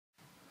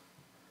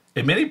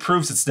In many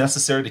proofs, it's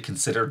necessary to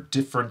consider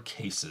different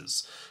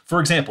cases. For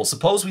example,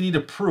 suppose we need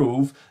to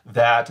prove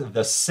that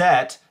the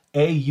set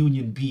A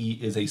union B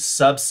is a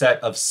subset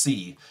of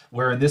C,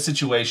 where in this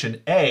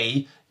situation,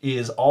 A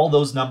is all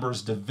those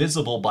numbers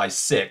divisible by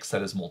 6,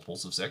 that is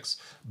multiples of 6.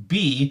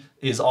 B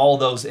is all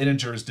those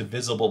integers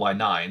divisible by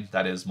 9,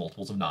 that is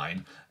multiples of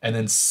 9. And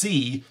then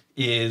C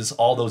is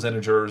all those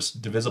integers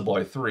divisible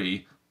by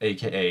 3,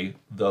 aka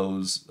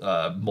those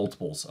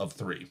multiples of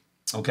 3.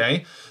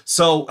 Okay,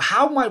 so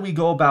how might we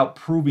go about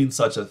proving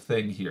such a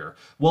thing here?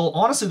 Well,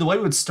 honestly, the way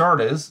we would start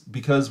is,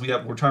 because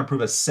we're trying to prove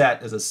a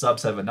set is a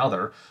subset of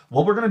another,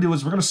 what we're going to do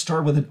is we're going to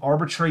start with an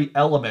arbitrary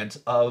element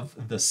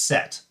of the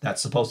set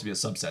that's supposed to be a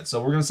subset.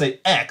 So we're going to say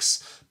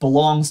X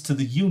belongs to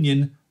the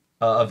union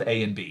of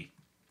A and B.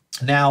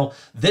 Now,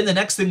 then the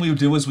next thing we would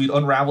do is we'd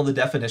unravel the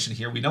definition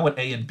here. We know what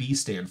A and B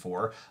stand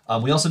for.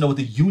 We also know what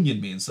the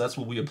union means, so that's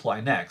what we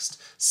apply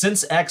next.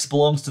 Since X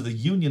belongs to the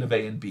union of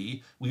A and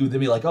B, we would then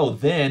be like, oh,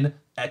 then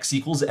X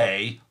equals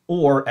A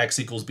or X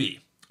equals B,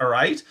 all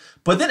right?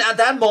 But then at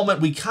that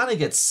moment, we kind of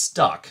get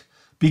stuck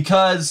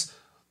because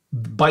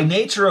by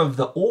nature of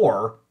the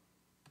or,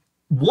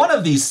 one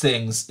of these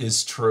things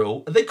is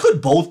true. They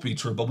could both be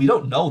true, but we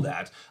don't know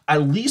that.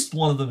 At least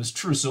one of them is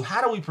true. So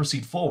how do we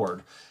proceed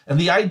forward? And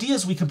the idea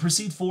is we can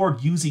proceed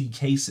forward using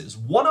cases.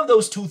 One of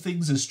those two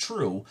things is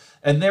true,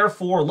 and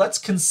therefore let's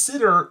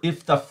consider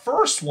if the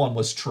first one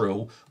was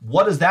true,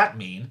 what does that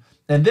mean?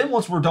 And then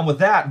once we're done with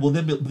that,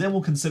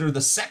 we'll consider the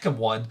second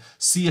one,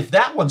 see if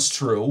that one's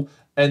true,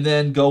 and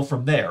then go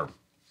from there.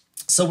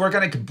 So we're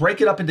going to break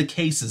it up into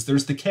cases.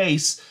 There's the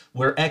case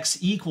where X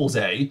equals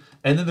A,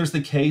 and then there's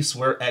the case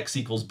where X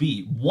equals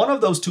B. One of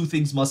those two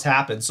things must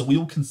happen, so we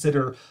will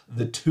consider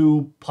the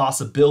two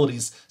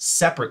possibilities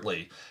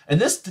separately.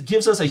 And this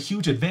gives us a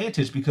huge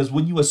advantage because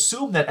when you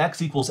assume that X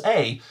equals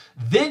A,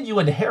 then you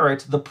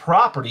inherit the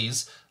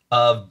properties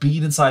of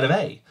being inside of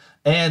A.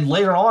 And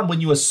later on, when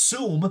you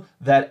assume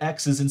that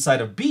X is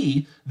inside of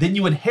B, then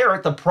you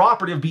inherit the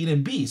property of being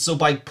in B. So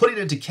by putting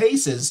it into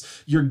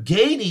cases, you're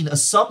gaining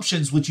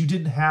assumptions which you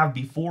didn't have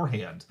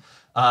beforehand.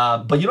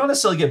 But you don't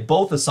necessarily get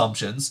both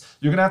assumptions.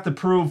 You're going to have to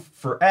prove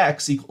for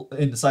X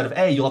inside of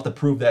A, you'll have to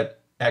prove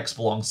that X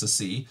belongs to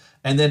C.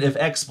 And then if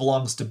X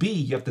belongs to B,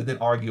 you have to then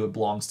argue it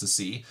belongs to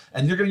C.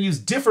 And you're going to use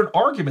different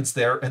arguments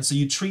there, and so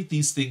you treat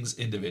these things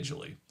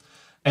individually.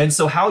 And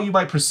so how you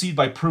might proceed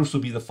by proofs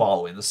would be the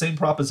following. The same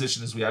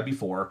proposition as we had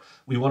before.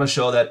 We want to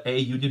show that A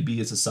union B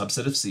is a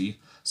subset of C.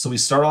 So we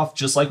start off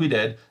just like we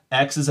did.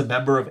 X is a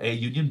member of A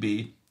union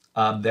B.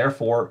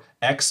 Therefore,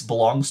 X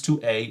belongs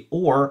to A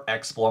or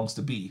X belongs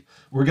to B.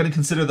 We're going to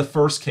consider the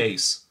first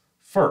case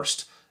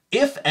first.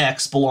 If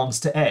X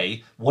belongs to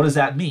A, what does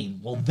that mean?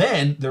 Well,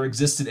 then there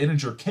exists an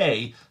integer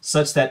K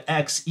such that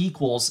X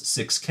equals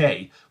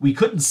 6K. We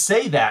couldn't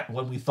say that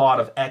when we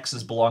thought of X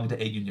as belonging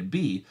to A union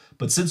B,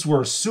 but since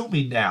we're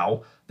assuming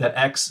now that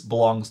X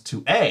belongs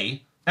to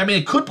A, I mean,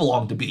 it could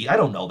belong to B. I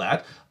don't know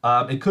that.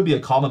 It could be a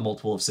common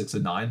multiple of 6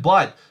 and 9,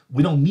 but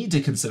we don't need to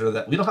consider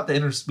that. We don't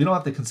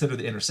have to consider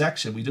the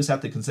intersection. We just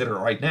have to consider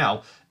right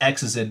now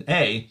X is in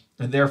A,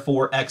 and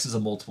therefore X is a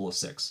multiple of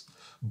 6.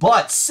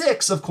 But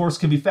 6, of course,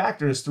 can be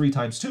factored as 3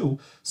 times 2.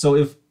 So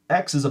if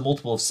X is a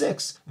multiple of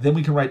 6, then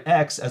we can write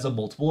X as a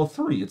multiple of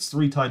 3. It's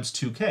 3 times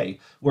 2K,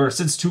 where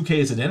since 2K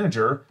is an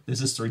integer,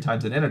 this is 3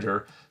 times an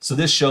integer. So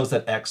this shows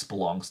that X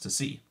belongs to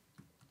C.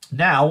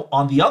 Now,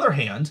 on the other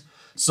hand,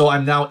 so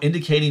I'm now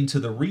indicating to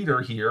the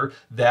reader here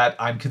that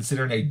I'm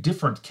considering a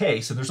different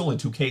case, and there's only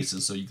 2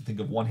 cases, so you can think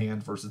of one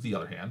hand versus the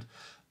other hand.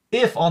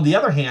 If, on the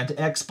other hand,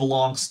 X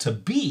belongs to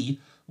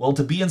B, well,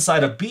 to be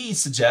inside of B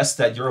suggests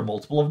that you're a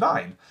multiple of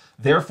 9.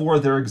 Therefore,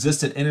 there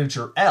exists an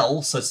integer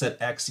L such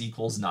that X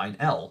equals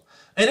 9L.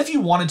 And if you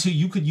wanted to,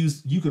 you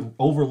could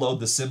overload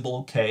the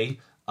symbol K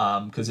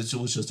because it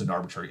was just an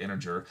arbitrary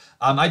integer.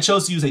 I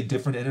chose to use a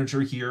different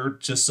integer here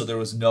just so there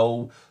was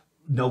no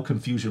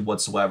confusion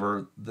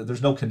whatsoever.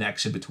 There's no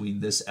connection between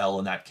this L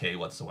and that K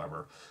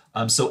whatsoever.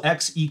 So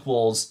X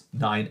equals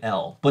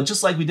 9L. But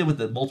just like we did with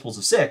the multiples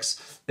of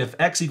 6, if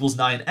X equals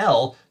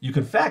 9L, you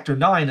can factor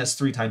 9 as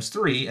 3 times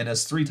 3, and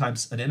as 3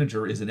 times an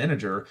integer is an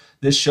integer,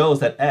 this shows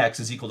that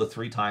X is equal to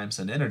 3 times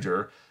an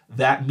integer.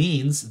 That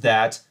means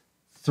that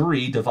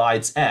 3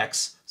 divides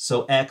X,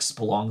 so X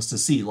belongs to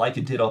C, like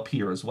it did up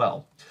here as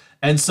well.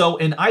 And so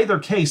in either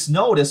case,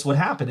 notice what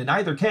happened. In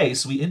either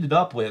case, we ended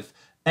up with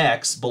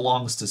X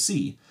belongs to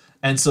C.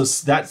 And so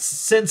that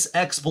since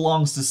X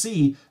belongs to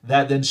C,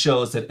 that then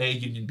shows that A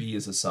union B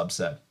is a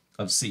subset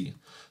of C.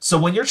 So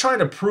when you're trying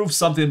to prove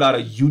something about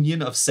a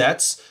union of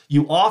sets,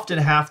 you often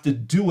have to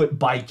do it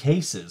by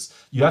cases.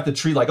 You have to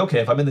treat like, okay,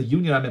 if I'm in the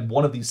union, I'm in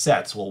one of these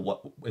sets. Well,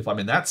 what if I'm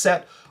in that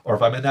set or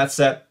if I'm in that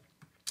set?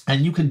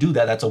 And you can do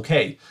that, that's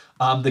okay.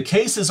 The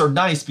cases are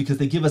nice because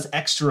they give us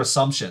extra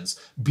assumptions.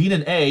 Being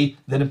in A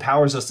then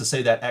empowers us to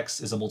say that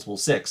X is a multiple of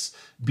 6.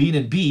 Being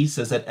in B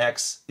says that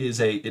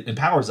it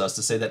empowers us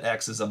to say that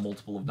X is a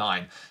multiple of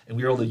 9. And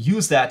we are able to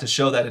use that to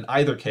show that in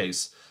either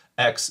case,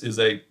 X is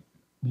a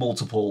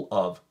multiple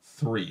of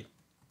 3.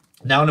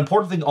 Now, an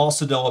important thing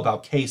also to know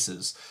about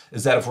cases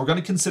is that if we're going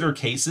to consider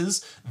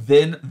cases,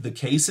 then the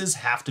cases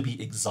have to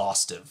be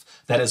exhaustive.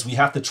 That is, we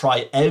have to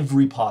try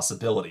every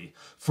possibility.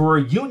 For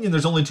a union,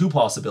 there's only two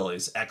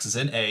possibilities: X is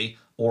in A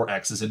or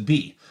X is in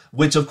B,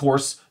 which of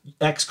course,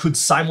 X could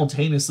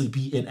simultaneously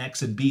be in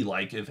X and B.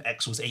 Like if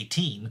X was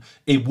 18,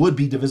 it would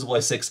be divisible by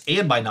 6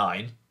 and by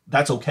 9.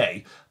 That's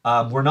okay.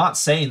 We're not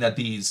saying that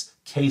these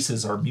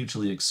cases are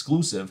mutually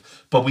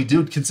exclusive, but we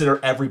do consider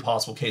every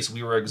possible case.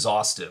 We were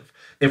exhaustive.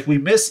 If we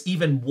miss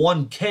even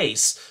one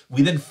case,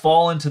 we then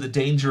fall into the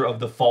danger of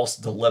the false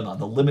dilemma,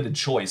 the limited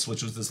choice,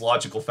 which was this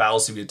logical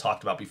fallacy we had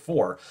talked about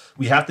before.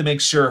 We have to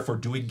make sure if we're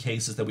doing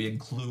cases that we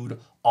include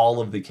all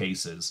of the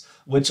cases,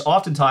 which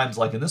oftentimes,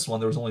 like in this one,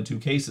 there was only two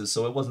cases,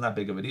 so it wasn't that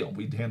big of a deal.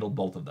 We handled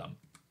both of them.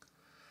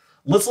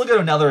 Let's look at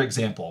another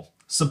example.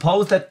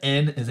 Suppose that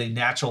n is a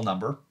natural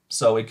number,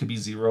 so it could be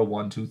 0,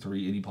 1, 2,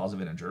 3, any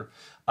positive integer.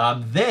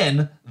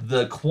 Then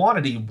the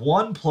quantity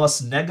 1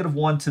 plus negative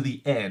 1 to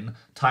the n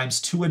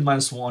times 2n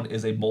minus 1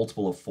 is a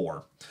multiple of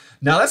 4.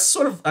 Now that's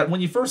sort of,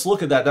 when you first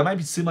look at that, that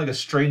might seem like a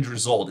strange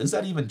result. Is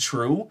that even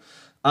true?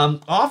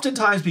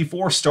 Oftentimes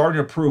before starting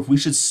a proof, we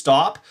should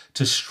stop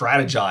to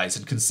strategize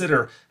and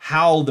consider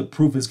how the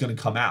proof is going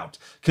to come out.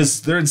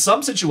 Because there, in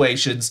some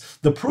situations,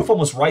 the proof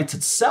almost writes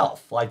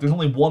itself. Like there's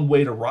only one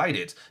way to write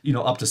it,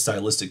 up to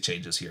stylistic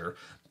changes here.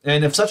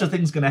 And if such a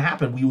thing's going to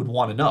happen, we would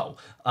want to know.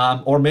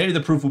 Or maybe the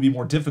proof would be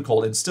more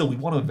difficult, and still we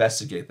want to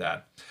investigate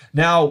that.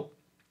 Now,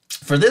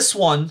 for this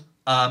one,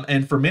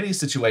 and for many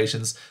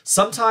situations,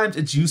 sometimes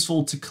it's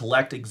useful to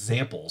collect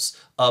examples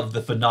of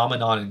the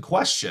phenomenon in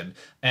question.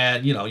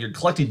 And, you're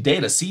collecting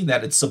data, seeing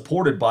that it's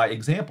supported by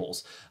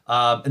examples.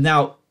 And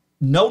now,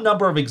 no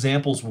number of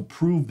examples will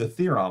prove the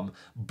theorem,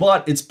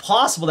 but it's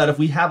possible that if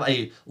we have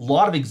a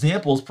lot of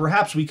examples,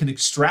 perhaps we can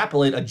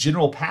extrapolate a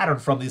general pattern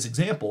from these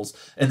examples,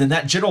 and then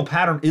that general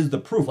pattern is the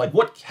proof. Like,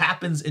 what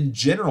happens in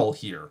general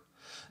here?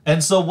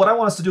 And so what I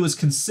want us to do is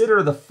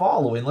consider the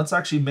following. Let's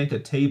actually make a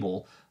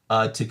table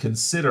to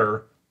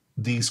consider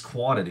these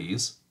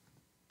quantities.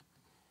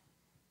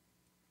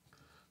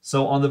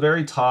 So on the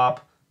very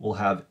top, we'll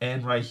have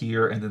n right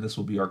here, and then this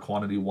will be our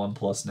quantity 1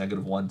 plus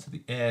negative 1 to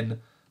the n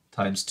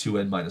times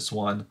 2n minus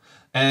 1.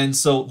 And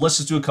so let's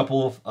just do a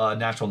couple of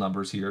natural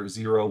numbers here.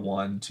 0,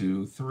 1,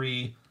 2,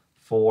 3,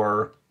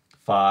 4,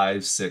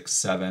 5, 6,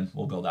 7.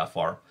 We'll go that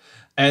far.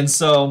 And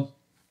so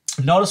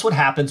notice what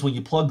happens when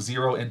you plug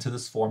 0 into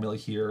this formula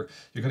here.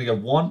 You're going to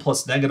get 1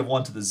 plus negative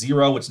 1 to the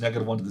 0, which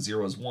negative 1 to the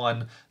 0 is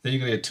 1. Then you're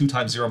going to get 2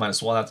 times 0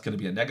 minus 1. That's going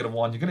to be a negative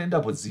 1. You're going to end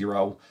up with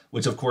 0,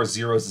 which of course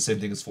 0 is the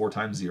same thing as 4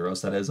 times 0,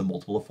 so that is a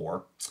multiple of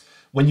 4.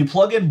 When you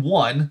plug in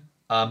 1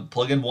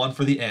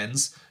 for the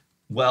n's,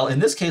 well, in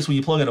this case, when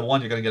you plug in a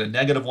 1, you're going to get a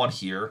negative 1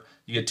 here.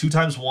 You get 2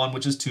 times 1,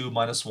 which is 2,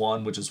 minus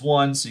 1, which is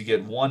 1. So you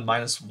get 1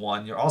 minus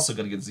 1. You're also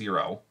going to get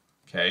 0.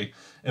 Okay?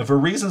 And for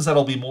reasons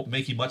that'll be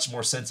making much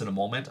more sense in a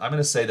moment, I'm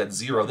going to say that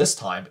 0 this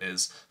time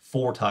is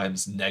 4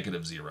 times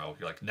negative 0.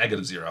 You're like,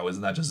 negative 0,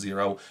 isn't that just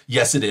 0?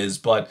 Yes, it is.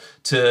 But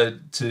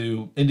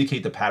to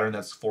indicate the pattern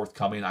that's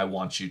forthcoming, I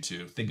want you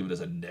to think of it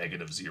as a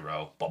negative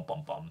 0. Bum,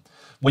 bum, bum.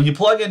 When you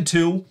plug in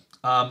 2,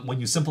 when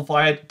you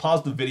simplify it,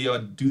 pause the video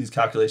and do these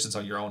calculations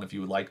on your own if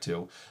you would like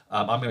to.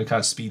 I'm going to kind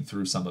of speed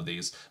through some of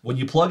these. When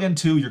you plug in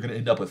 2, you're going to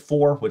end up with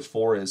 4, which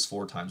 4 is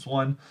 4 times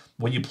 1.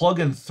 When you plug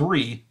in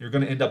 3, you're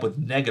going to end up with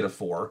negative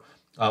 4,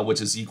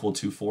 which is equal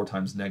to 4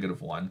 times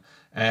negative 1.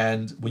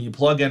 And when you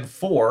plug in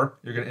 4,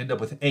 you're going to end up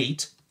with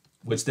 8,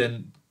 which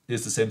then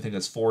is the same thing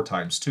as 4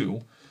 times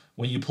 2.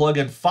 When you plug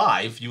in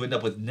 5, you end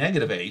up with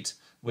negative 8,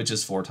 which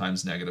is 4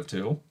 times negative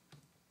 2.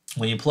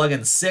 When you plug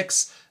in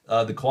 6,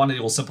 the quantity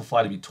will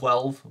simplify to be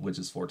 12, which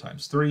is 4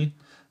 times 3.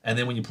 And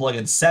then when you plug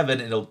in 7,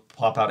 it'll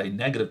pop out a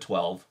negative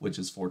 12, which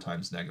is 4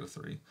 times negative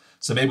 3.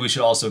 So maybe we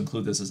should also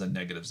include this as a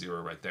negative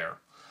 0 right there.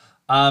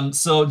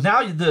 So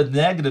now the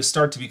negatives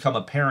start to become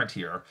apparent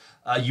here.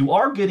 You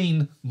are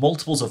getting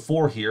multiples of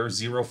 4 here,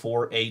 0,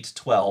 4, 8,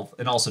 12,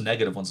 and also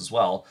negative ones as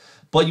well.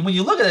 But when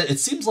you look at it, it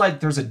seems like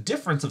there's a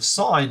difference of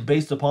sign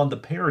based upon the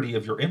parity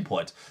of your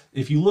input.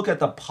 If you look at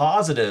the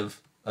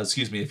positive,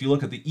 if you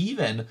look at the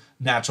even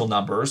natural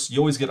numbers, you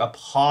always get a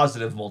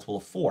positive multiple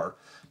of 4.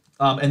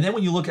 And then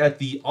when you look at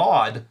the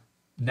odd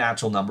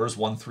natural numbers,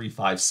 1, 3,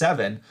 5,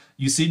 7,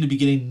 you seem to be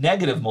getting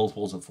negative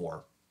multiples of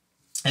 4.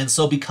 And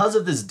so because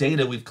of this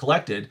data we've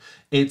collected,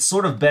 it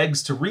sort of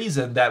begs to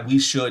reason that we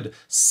should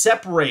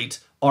separate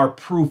our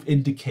proof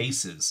into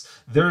cases.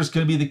 There's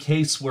going to be the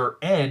case where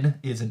n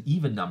is an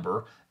even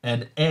number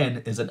and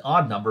n is an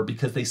odd number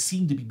because they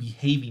seem to be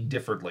behaving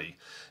differently.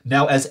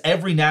 Now, as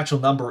every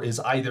natural number is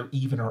either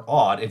even or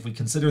odd, if we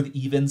consider the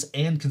evens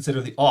and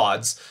consider the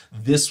odds,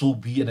 this will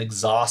be an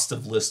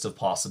exhaustive list of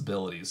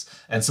possibilities.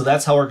 And so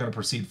that's how we're going to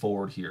proceed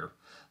forward here.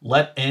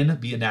 Let n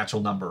be a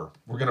natural number.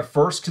 We're going to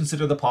first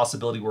consider the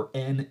possibility where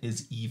n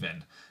is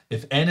even.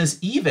 If n is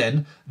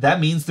even,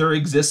 that means there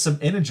exists some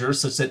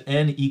integers such that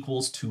n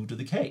equals 2 to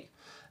the k.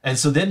 And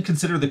so then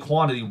consider the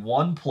quantity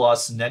 1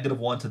 plus negative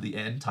 1 to the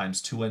n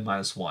times 2n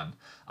minus 1.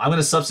 I'm going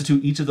to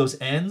substitute each of those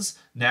n's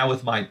now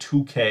with my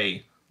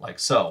 2k like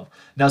so.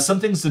 Now, some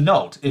things to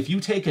note. If you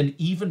take an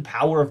even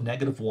power of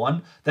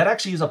 -1, that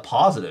actually is a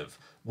positive,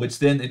 which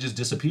then it just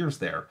disappears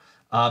there.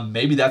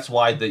 Maybe that's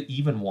why the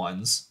even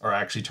ones are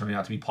actually turning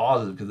out to be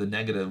positive, because the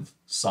negative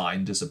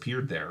sign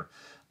disappeared there.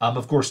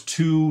 Of course,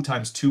 2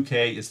 times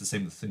 2k is the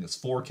same thing as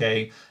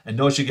 4k. And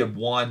notice you get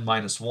 1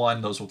 minus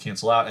 1. Those will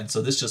cancel out. And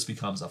so this just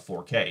becomes a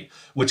 4k,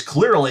 which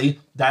clearly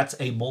that's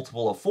a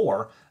multiple of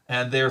 4.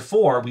 And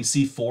therefore, we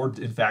see 4,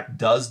 in fact,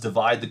 does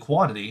divide the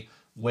quantity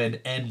when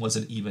n was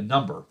an even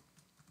number.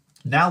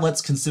 Now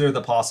let's consider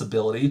the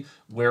possibility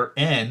where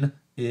n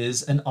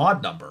is an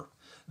odd number.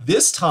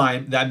 This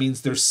time, that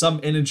means there's some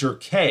integer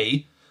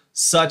k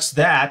such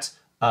that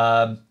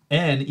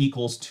n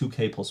equals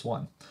 2k plus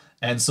 1.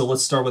 And so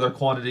let's start with our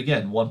quantity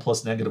again. 1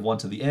 plus -1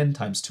 to the n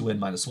times 2n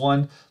minus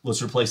 1.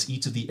 Let's replace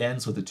each of the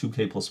n's with a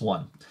 2k plus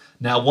 1.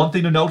 Now, one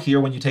thing to note here,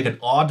 when you take an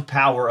odd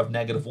power of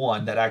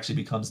 -1, that actually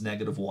becomes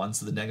 -1,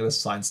 so the negative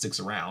sign sticks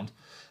around.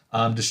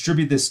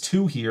 Distribute this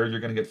 2 here, you're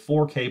going to get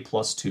 4k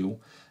plus 2.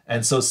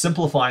 And so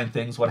simplifying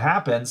things, what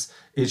happens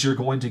is you're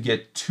going to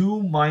get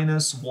 2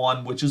 minus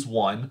 1, which is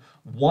 1,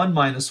 1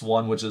 minus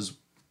 1, which is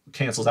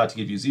cancels out to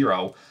give you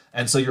 0.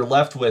 And so you're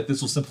left with,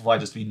 this will simplify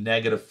just to be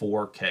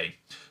 -4k,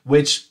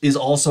 which is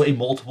also a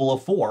multiple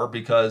of 4,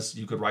 because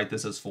you could write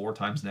this as 4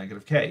 times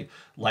 -k,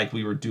 like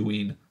we were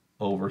doing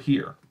over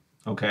here.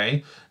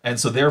 Okay? And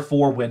so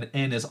therefore, when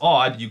n is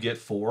odd, you get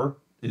 4.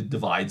 It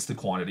divides the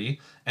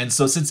quantity. And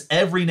so since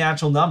every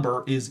natural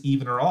number is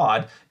even or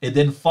odd, it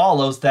then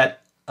follows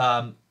that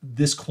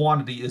this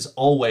quantity is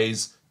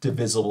always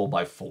divisible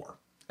by 4.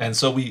 And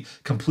so we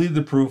completed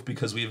the proof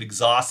because we have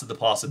exhausted the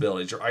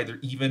possibilities. You're either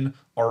even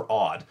or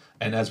odd.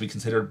 And as we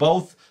considered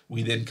both,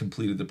 we then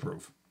completed the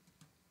proof.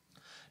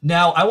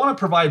 Now, I want to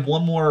provide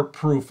one more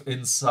proof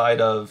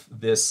inside of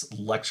this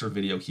lecture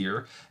video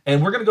here,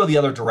 and we're going to go the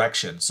other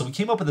direction. So we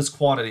came up with this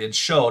quantity and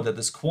showed that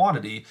this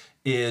quantity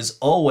is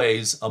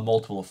always a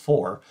multiple of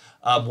 4.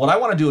 What I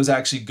want to do is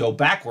actually go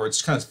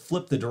backwards, kind of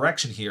flip the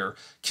direction here.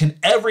 Can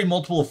every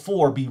multiple of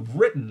 4 be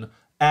written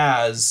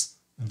as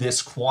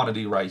this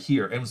quantity right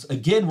here? And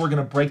again, we're going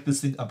to break this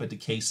thing up into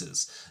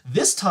cases.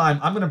 This time,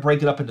 I'm going to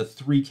break it up into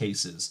 3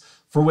 cases,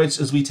 for which,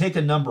 as we take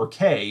a number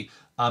k,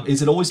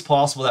 is it always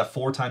possible that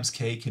 4 times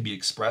k can be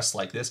expressed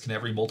like this? Can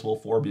every multiple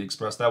of 4 be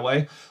expressed that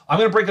way? I'm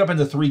going to break it up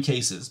into 3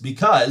 cases,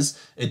 because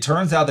it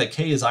turns out that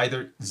k is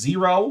either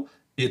 0,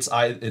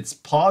 it's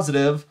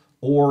positive,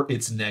 or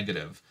it's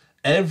negative.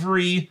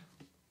 Every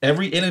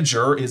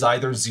integer is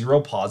either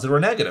 0, positive, or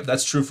negative.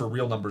 That's true for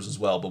real numbers as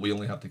well, but we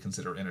only have to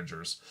consider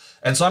integers.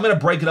 And so I'm going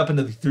to break it up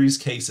into the 3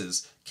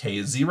 cases. K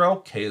is 0,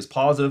 k is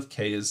positive,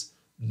 k is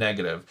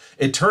negative.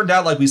 It turned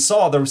out, like we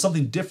saw, there was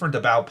something different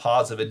about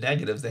positive and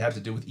negatives. They had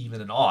to do with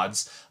even and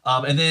odds.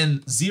 And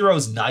then 0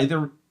 is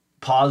neither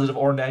positive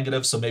or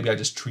negative, so maybe I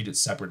just treat it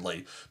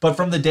separately. But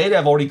from the data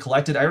I've already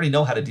collected, I already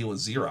know how to deal with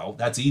 0.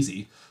 That's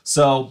easy.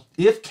 So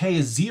if k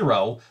is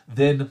 0,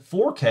 then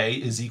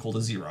 4k is equal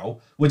to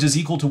 0, which is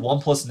equal to 1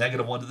 plus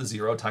 -1 to the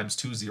 0 times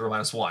 2, 0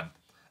 minus 1.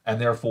 And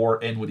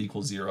therefore, n would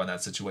equal 0 in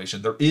that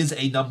situation. There is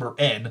a number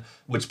n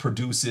which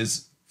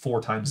produces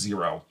 4 times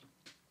 0.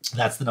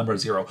 That's the number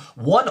of 0.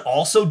 1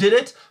 also did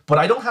it, but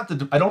I don't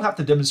have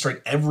to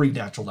demonstrate every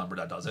natural number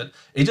that does it.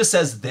 It just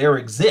says there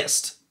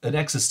exists an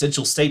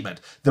existential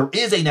statement. There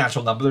is a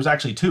natural number. There's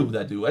actually 2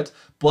 that do it,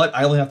 but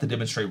I only have to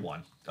demonstrate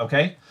 1.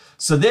 Okay?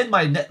 So then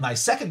my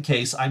second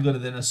case, I'm going to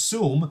then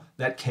assume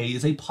that k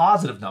is a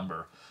positive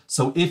number.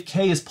 So if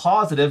k is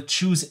positive,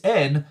 choose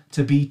n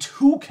to be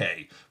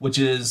 2k, which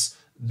is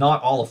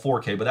not all of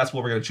 4k, but that's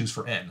what we're going to choose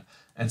for n.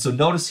 And so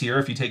notice here,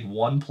 if you take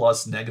 1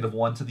 plus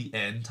 -1 to the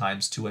n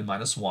times 2n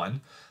minus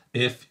 1,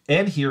 if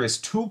n here is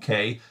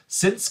 2k,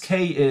 since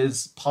k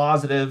is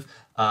positive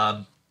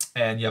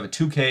and you have a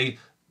 2k,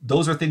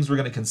 those are things we're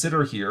going to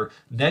consider here.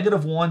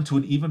 -1 to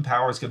an even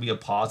power is going to be a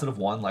positive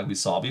 1, like we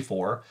saw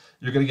before.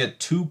 You're going to get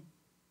 2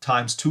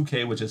 times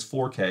 2k, which is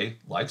 4k,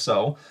 like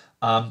so.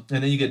 And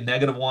then you get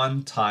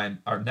 -1 times,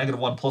 or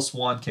 -1 plus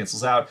 1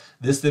 cancels out.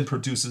 This then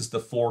produces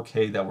the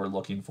 4k that we're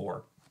looking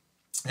for.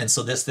 And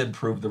so this then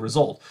proved the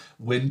result.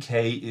 When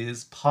k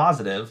is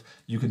positive,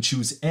 you can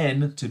choose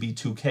n to be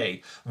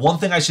 2k. One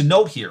thing I should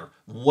note here,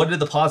 what did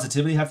the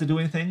positivity have to do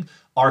anything?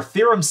 Our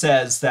theorem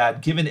says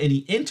that given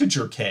any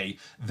integer k,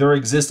 there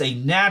exists a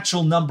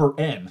natural number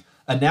n.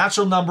 A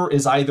natural number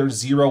is either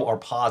 0 or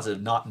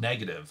positive, not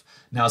negative.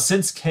 Now,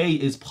 since k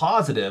is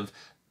positive,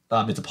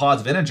 it's a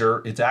positive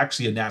integer, it's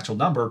actually a natural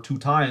number. 2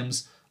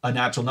 times a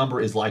natural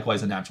number is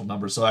likewise a natural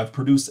number. So I've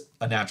produced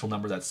a natural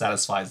number that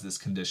satisfies this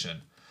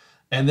condition.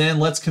 And then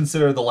let's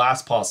consider the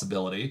last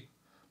possibility.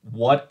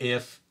 What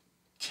if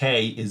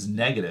k is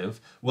negative?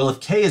 Well,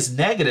 if k is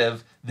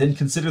negative, then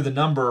consider the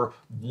number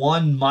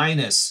 1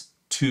 minus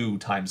 2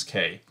 times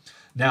k.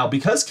 Now,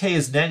 because k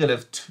is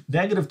negative,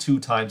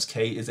 -2 times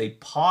k is a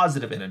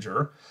positive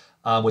integer,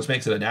 which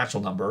makes it a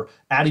natural number.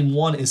 Adding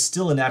 1 is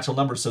still a natural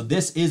number, so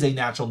this is a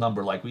natural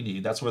number like we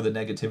need. That's where the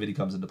negativity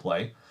comes into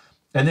play.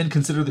 And then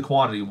consider the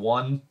quantity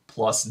 1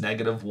 plus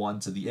negative 1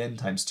 to the n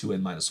times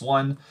 2n minus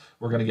 1.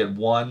 We're going to get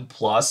 1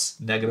 plus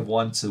negative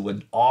 1 to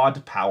an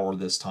odd power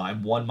this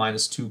time. 1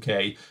 minus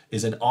 2k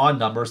is an odd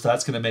number, so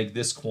that's going to make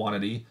this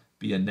quantity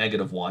be a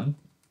negative 1.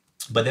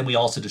 But then we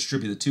also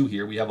distribute the 2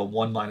 here. We have a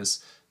 1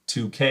 minus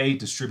 2k,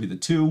 distribute the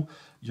 2.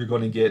 You're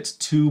going to get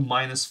 2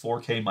 minus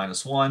 4k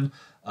minus 1.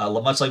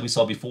 Much like we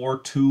saw before,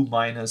 2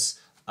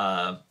 minus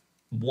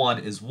 1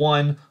 is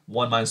 1.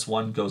 1 minus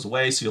 1 goes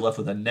away, so you're left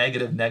with a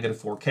negative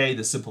 4k.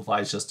 This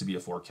simplifies just to be a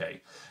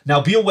 4k.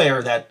 Now be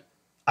aware that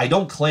I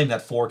don't claim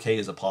that 4k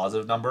is a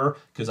positive number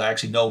because I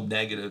actually know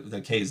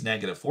that k is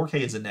negative.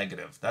 4k is a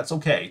negative. That's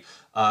okay.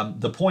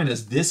 The point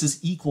is this is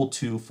equal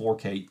to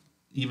 4k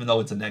even though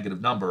it's a negative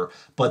number,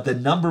 but the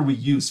number we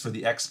used for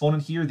the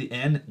exponent here, the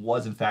n,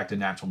 was in fact a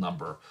natural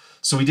number.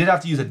 So we did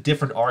have to use a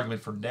different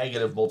argument for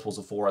negative multiples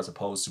of 4 as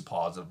opposed to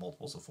positive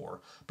multiples of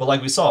 4. But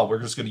like we saw, we're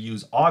just going to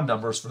use odd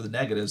numbers for the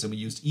negatives and we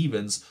used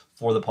evens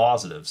for the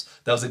positives.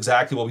 That was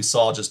exactly what we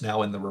saw just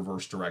now in the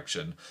reverse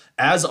direction.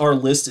 As our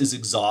list is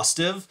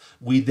exhaustive,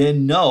 we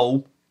then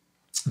know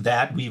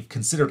that we've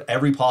considered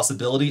every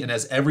possibility, and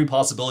as every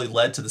possibility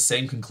led to the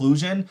same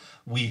conclusion,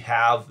 we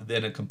have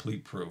then a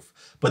complete proof.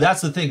 But that's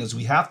the thing, is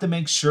we have to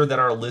make sure that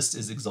our list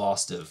is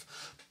exhaustive.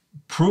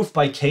 Proof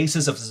by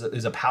cases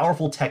is a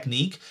powerful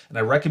technique, and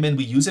I recommend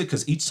we use it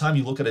because each time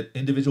you look at an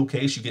individual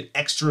case, you get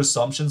extra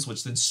assumptions,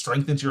 which then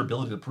strengthens your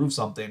ability to prove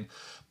something.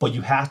 But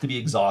you have to be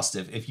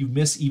exhaustive. If you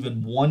miss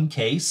even one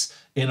case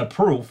in a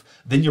proof,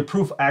 then your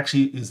proof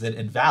actually is then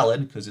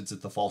invalid because it's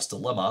at the false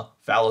dilemma,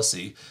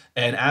 fallacy.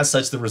 And as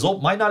such, the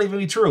result might not even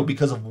be true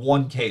because of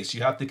one case.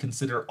 You have to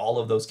consider all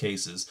of those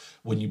cases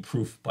when you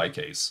proof by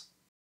case.